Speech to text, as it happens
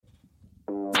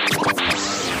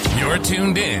You're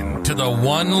tuned in to the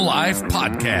One Life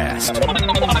Podcast,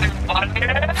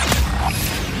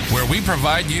 where we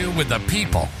provide you with the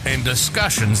people and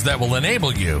discussions that will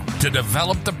enable you to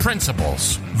develop the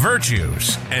principles,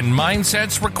 virtues, and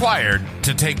mindsets required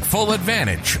to take full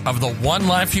advantage of the one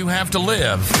life you have to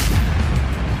live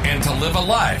and to live a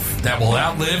life that will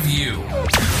outlive you.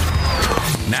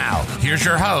 Now, here's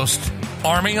your host,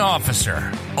 Army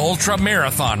officer, ultra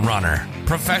marathon runner,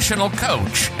 professional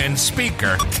coach, and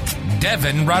speaker,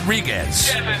 Devin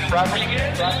Rodriguez.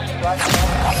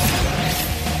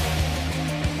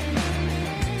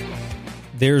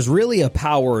 There's really a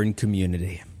power in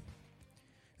community.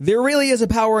 There really is a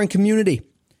power in community.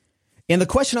 And the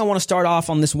question I want to start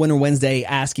off on this Winter Wednesday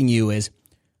asking you is,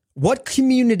 what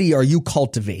community are you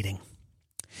cultivating?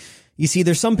 You see,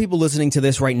 there's some people listening to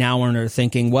this right now and are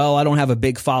thinking, well, I don't have a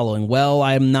big following. Well,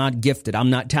 I'm not gifted. I'm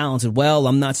not talented. Well,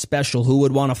 I'm not special. Who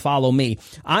would want to follow me?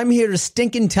 I'm here to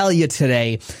stinking tell you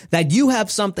today that you have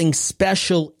something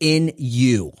special in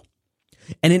you.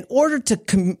 And in order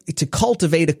to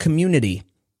cultivate a community,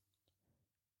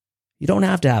 you don't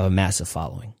have to have a massive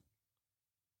following.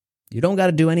 You don't got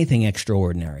to do anything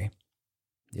extraordinary.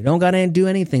 You don't got to do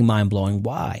anything mind-blowing.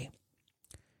 Why?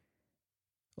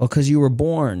 Well, because you were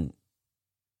born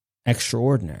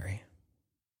extraordinary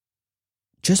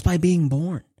just by being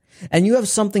born, and you have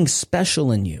something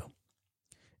special in you.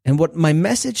 And what my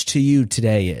message to you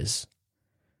today is,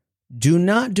 do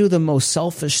not do the most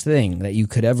selfish thing that you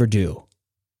could ever do,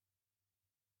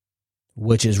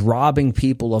 which is robbing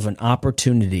people of an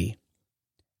opportunity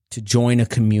to join a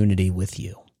community with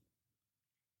you.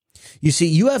 You see,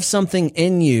 you have something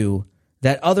in you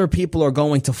that other people are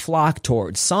going to flock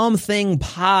towards, something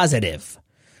positive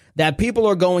that people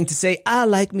are going to say, I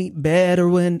like me better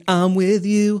when I'm with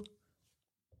you.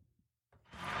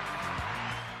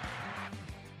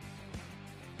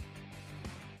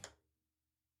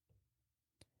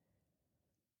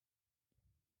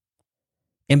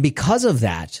 And because of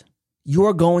that, you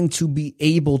are going to be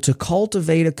able to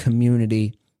cultivate a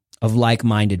community of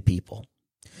like-minded people.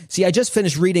 See, I just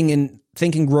finished reading in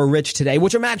Think and Grow Rich today,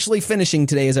 which I'm actually finishing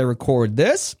today as I record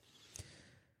this,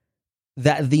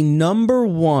 that the number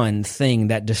one thing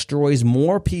that destroys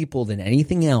more people than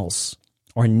anything else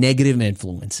are negative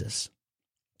influences.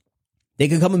 They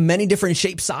can come in many different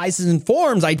shapes, sizes, and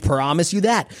forms, I promise you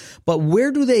that. But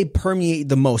where do they permeate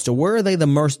the most, or where are they the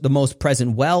most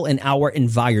present? Well, in our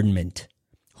environment.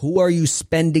 Who are you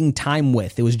spending time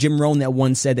with? It was Jim Rohn that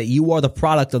once said that you are the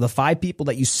product of the 5 people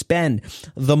that you spend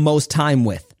the most time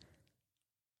with.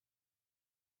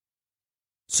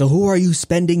 So who are you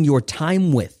spending your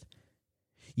time with?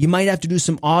 You might have to do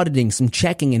some auditing, some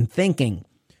checking and thinking,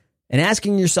 and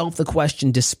asking yourself the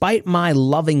question, despite my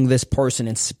loving this person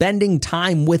and spending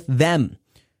time with them,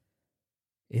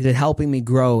 is it helping me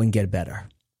grow and get better?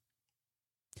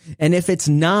 And if it's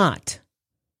not,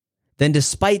 then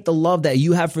despite the love that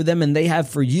you have for them and they have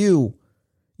for you,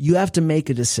 you have to make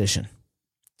a decision.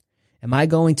 Am I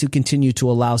going to continue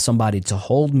to allow somebody to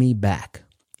hold me back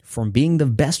from being the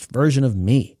best version of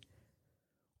me?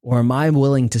 Or am I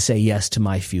willing to say yes to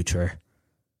my future?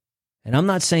 And I'm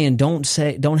not saying don't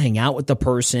hang out with the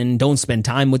person, don't spend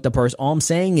time with the person. All I'm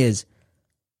saying is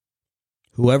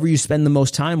whoever you spend the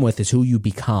most time with is who you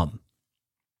become.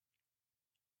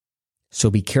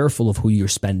 So be careful of who you're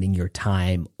spending your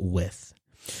time with.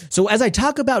 So as I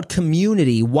talk about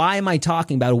community, why am I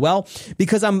talking about it? Well,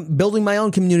 because I'm building my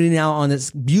own community now on this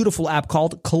beautiful app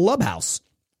called Clubhouse.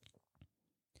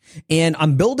 And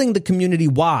I'm building the community.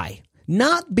 Why?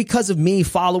 Not because of me,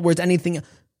 followers, anything.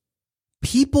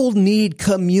 People need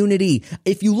community.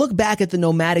 If you look back at the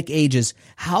nomadic ages,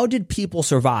 how did people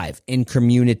survive? In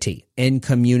community, in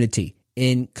community,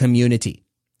 in community.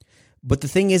 But the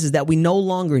thing is that we no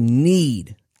longer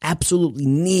absolutely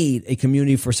need a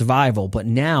community for survival. But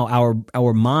now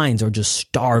our minds are just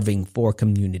starving for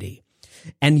community.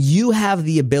 And you have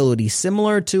the ability,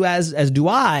 similar to as do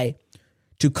I,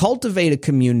 to cultivate a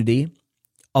community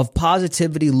of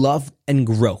positivity, love, and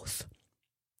growth.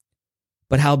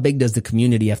 But how big does the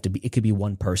community have to be? It could be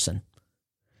one person.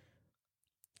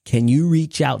 Can you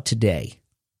reach out today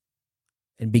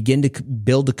and begin to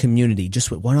build a community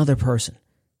just with one other person?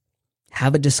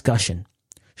 Have a discussion.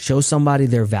 Show somebody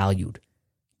they're valued.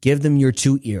 Give them your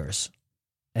 2 ears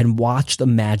and watch the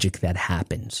magic that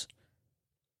happens.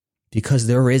 Because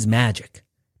there is magic.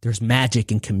 There's magic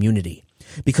in community.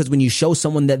 Because when you show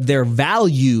someone that they're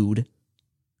valued,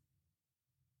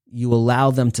 you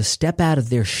allow them to step out of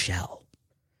their shell,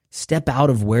 step out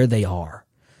of where they are.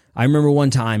 I remember one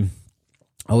time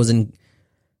I was in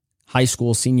high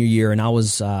school, senior year, and I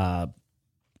was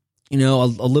a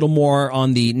little more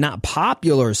on the not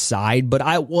popular side, but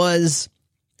I was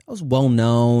well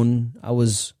known.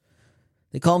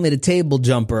 They called me the table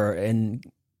jumper and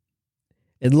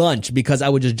at lunch because I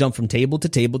would just jump from table to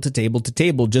table to table to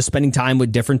table, just spending time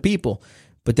with different people.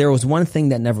 But there was one thing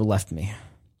that never left me,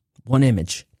 one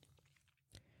image.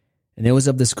 And it was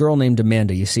of this girl named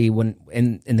Amanda. You see, when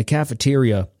in the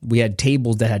cafeteria, we had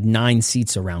tables that had 9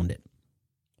 seats around it.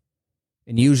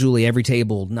 And usually every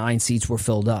table, 9 seats were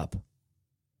filled up.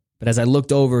 But as I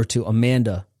looked over to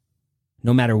Amanda,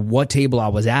 no matter what table I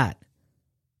was at,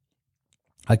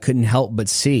 I couldn't help but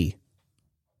see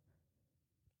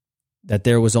that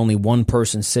there was only one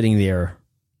person sitting there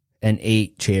and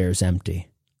 8 chairs empty.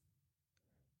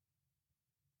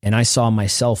 And I saw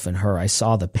myself in her. I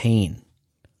saw the pain.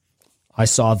 I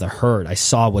saw the hurt. I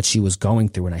saw what she was going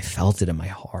through, and I felt it in my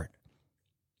heart.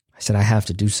 I said, I have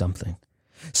to do something.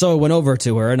 So I went over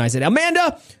to her and I said,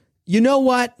 Amanda, you know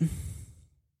what?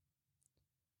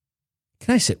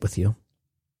 Can I sit with you?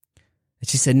 And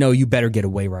she said, no, you better get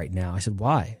away right now. I said,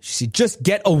 why? She said, just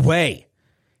get away.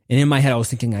 And in my head, I was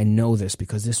thinking, I know this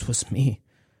because this was me.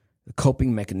 The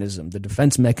coping mechanism, the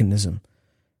defense mechanism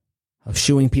of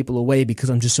shooing people away because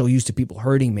I'm just so used to people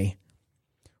hurting me.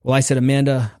 Well, I said,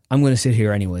 Amanda, I'm going to sit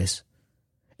here anyways.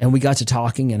 And we got to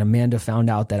talking, and Amanda found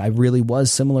out that I really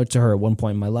was similar to her at one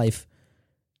point in my life.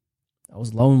 I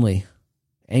was lonely,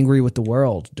 angry with the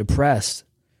world, depressed.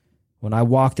 When I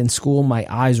walked in school, my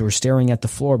eyes were staring at the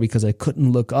floor because I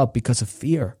couldn't look up because of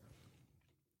fear.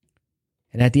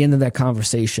 And at the end of that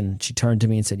conversation, she turned to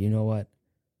me and said, you know what?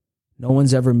 No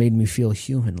one's ever made me feel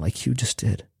human like you just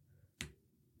did.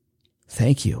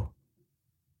 Thank you.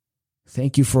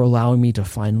 Thank you for allowing me to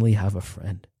finally have a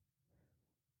friend.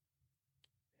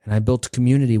 And I built a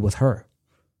community with her.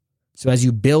 So as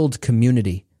you build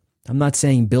community, I'm not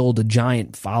saying build a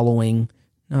giant following.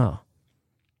 No.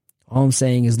 All I'm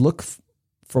saying is look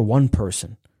for one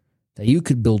person that you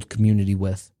could build community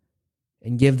with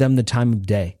and give them the time of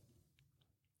day.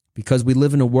 Because we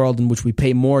live in a world in which we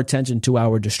pay more attention to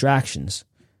our distractions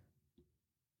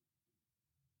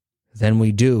than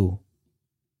we do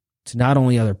to not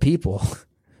only other people,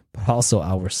 but also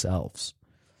ourselves.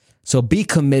 So be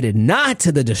committed not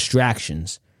to the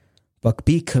distractions, but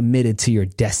be committed to your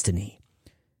destiny.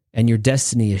 And your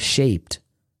destiny is shaped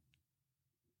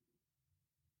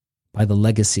by the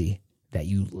legacy that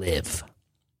you live.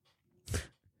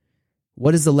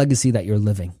 What is the legacy that you're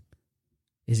living?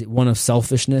 Is it one of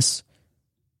selfishness?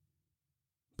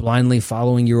 Blindly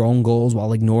following your own goals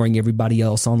while ignoring everybody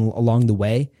else along the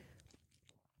way?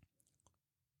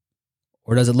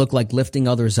 Or does it look like lifting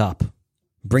others up,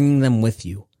 bringing them with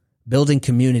you, building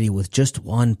community with just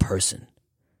one person,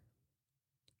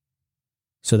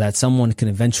 so that someone can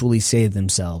eventually say to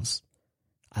themselves,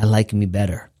 I like me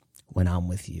better when I'm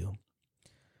with you?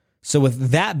 So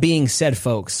with that being said,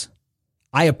 folks,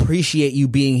 I appreciate you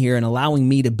being here and allowing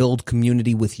me to build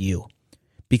community with you,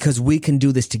 because we can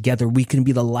do this together. We can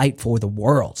be the light for the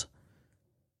world.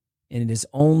 And it is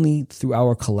only through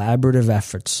our collaborative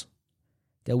efforts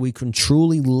that we can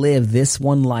truly live this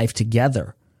one life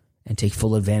together and take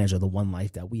full advantage of the one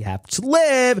life that we have to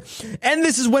live. And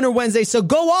this is Winter Wednesday, so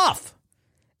go off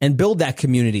and build that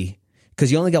community,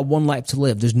 because you only got one life to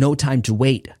live. There's no time to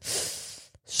wait.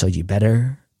 So you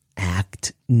better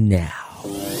act now.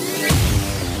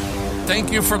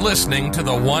 Thank you for listening to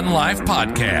the One Life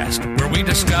Podcast, where we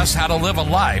discuss how to live a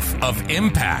life of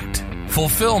impact,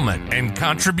 fulfillment, and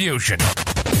contribution.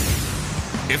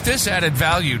 If this added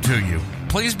value to you,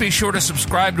 please be sure to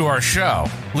subscribe to our show,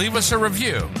 leave us a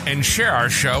review, and share our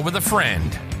show with a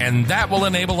friend. And that will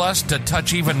enable us to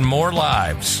touch even more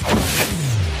lives.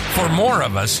 For more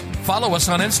of us, follow us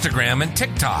on Instagram and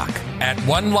TikTok at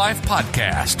One Life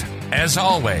Podcast. As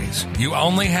always, you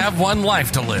only have one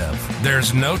life to live.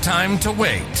 There's no time to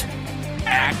wait.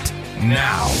 Act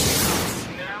now.